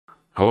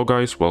Hello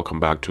guys, welcome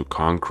back to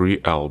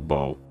Concrete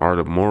Elbow.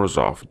 Artom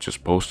Morozov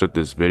just posted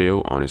this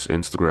video on his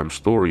Instagram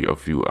story a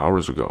few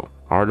hours ago.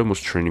 Artom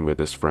was training with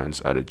his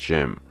friends at a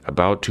gym.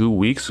 About 2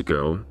 weeks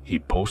ago, he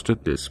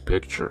posted this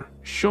picture,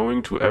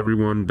 showing to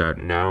everyone that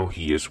now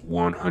he is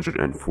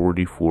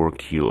 144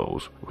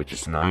 kilos, which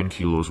is 9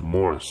 kilos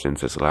more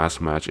since his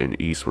last match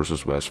in East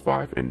vs West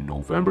 5 in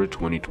November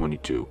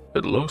 2022.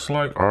 It looks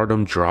like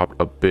Artom dropped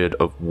a bit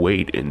of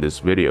weight in this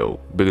video,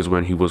 because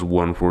when he was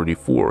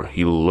 144,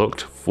 he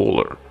looked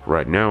fuller.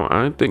 Right now,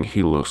 I think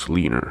he looks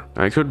leaner.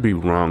 I could be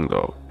wrong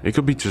though. It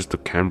could be just the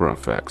camera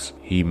effects.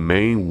 He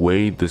may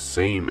weigh the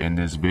same in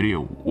this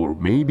video, or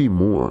maybe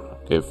more.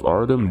 If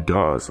Artom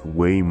does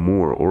weigh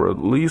more or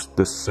at least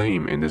the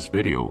same in this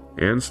video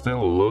and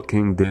still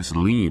looking this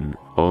lean,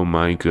 oh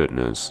my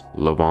goodness,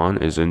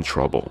 Levon is in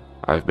trouble.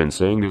 I've been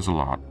saying this a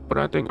lot, but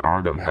I think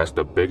Artom has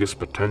the biggest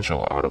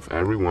potential out of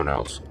everyone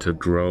else to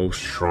grow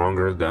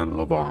stronger than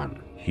Levon.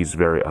 He's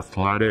very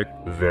athletic,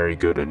 very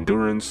good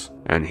endurance,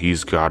 and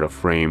he's got a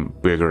frame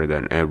bigger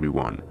than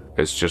everyone.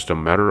 It's just a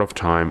matter of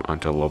time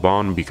until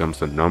Levon becomes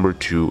the number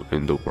 2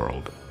 in the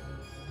world.